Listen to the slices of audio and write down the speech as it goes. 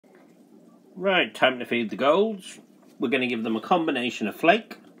Right, time to feed the golds. We're going to give them a combination of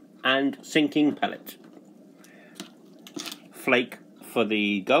flake and sinking pellet. Flake for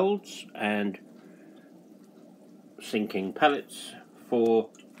the golds and sinking pellets for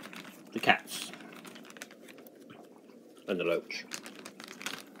the cats and the loach.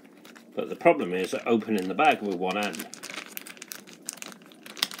 But the problem is opening the bag with one hand.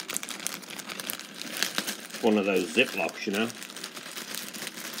 It's one of those Ziplocs, you know.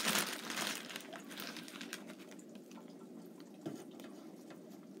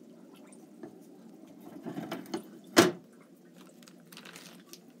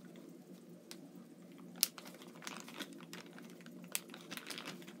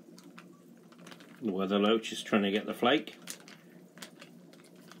 Where the loach is trying to get the flake.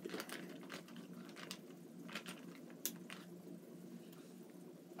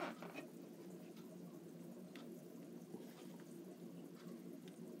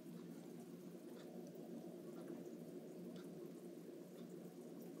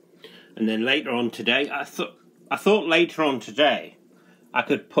 And then later on today, I thought later on today I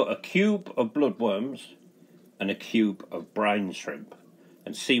could put a cube of bloodworms and a cube of brine shrimp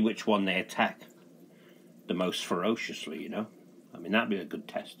and see which one they attack the most ferociously, you know. I mean, that'd be a good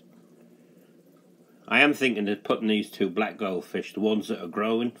test. I am thinking of putting these two black goldfish, the ones that are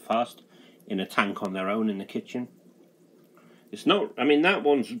growing fast, in a tank on their own in the kitchen. It's not, I mean, that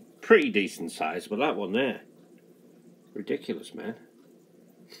one's pretty decent size, but that one there, ridiculous, man.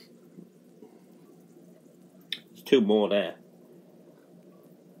 There's two more there.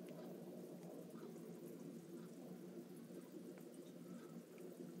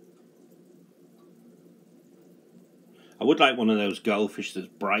 I would like one of those goldfish that's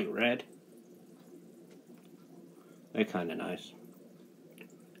bright red. They're kind of nice.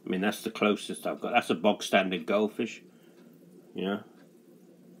 I mean, that's the closest I've got. That's a bog standard goldfish, you know.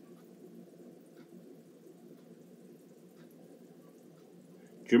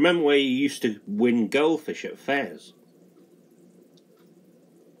 Do you remember where you used to win goldfish at fairs?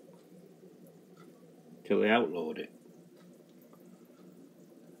 Till they outlawed it.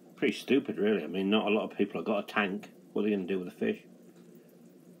 Pretty stupid, really. I mean, not a lot of people have got a tank. What are they going to do with the fish?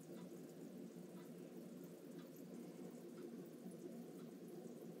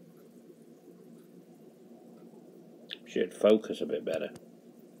 Should focus a bit better.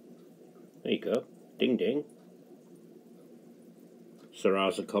 There you go. Ding ding.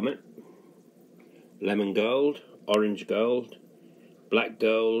 Sarasa Comet. Lemon gold. Orange gold. Black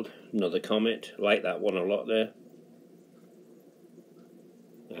gold. Another comet. Like that one a lot there.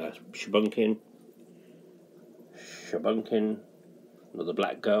 Shabunkin. Another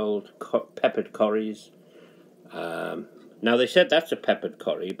black gold, peppered corries. Now they said that's a peppered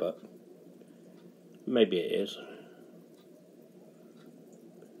corrie, but maybe it is.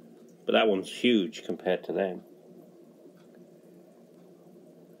 But that one's huge compared to them.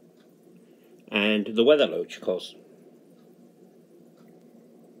 And the weather loach, of course.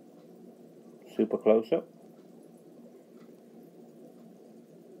 Super close up.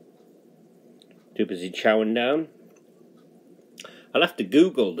 Too busy chowing down. I'll have to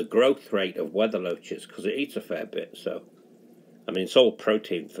Google the growth rate of weather loaches because it eats a fair bit. So, I mean, it's all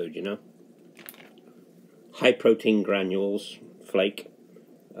protein food, you know. High protein granules, flake,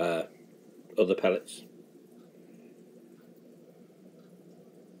 other pellets.